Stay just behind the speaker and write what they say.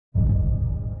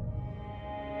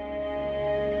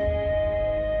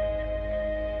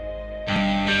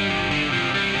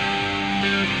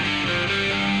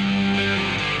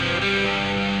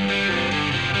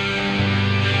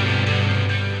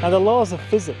Now the laws of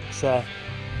physics are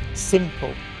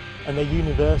simple and they're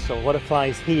universal. What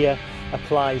applies here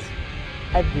applies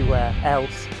everywhere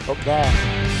else up there.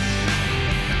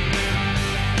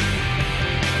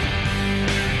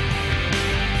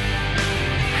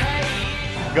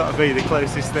 Got to be the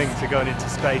closest thing to going into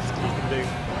space that you can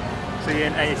do. See you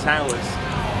in 8 hours.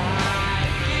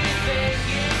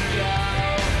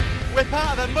 We're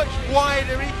part of a much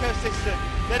wider ecosystem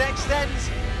that extends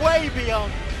way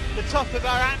beyond the top of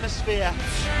our atmosphere.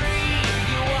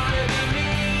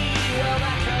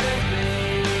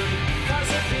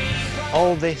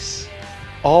 All this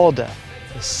order,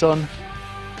 the sun,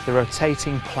 the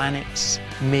rotating planets,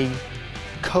 me,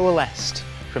 coalesced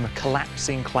from a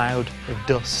collapsing cloud of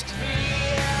dust.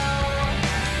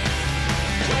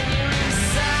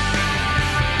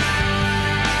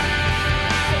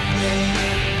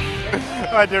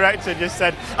 My director just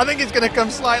said, I think it's going to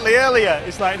come slightly earlier.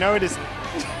 It's like, no, it isn't.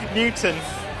 Newton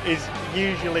is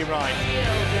usually right.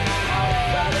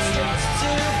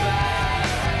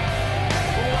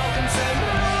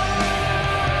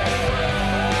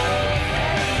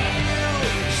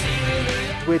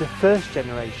 We're the first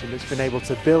generation that's been able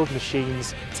to build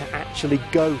machines to actually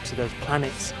go to those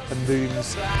planets and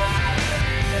moons.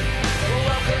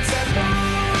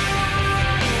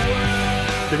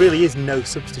 There really is no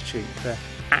substitute for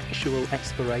actual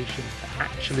exploration, for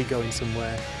actually going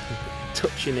somewhere, and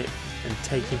touching it and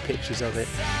taking pictures of it.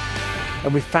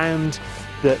 And we found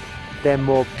that they're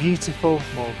more beautiful,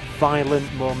 more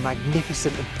violent, more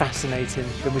magnificent and fascinating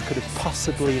than we could have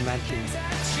possibly imagined.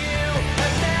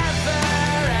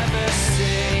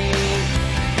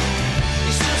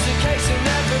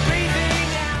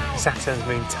 Saturn's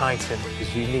moon Titan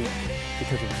is unique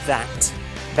because of that.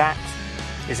 That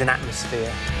is an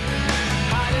atmosphere.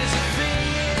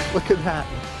 Look at that.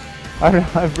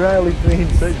 I've rarely seen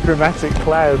such dramatic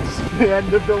clouds. The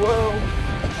end of the world.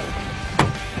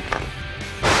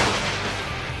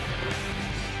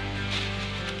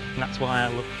 And that's why I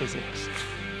love physics.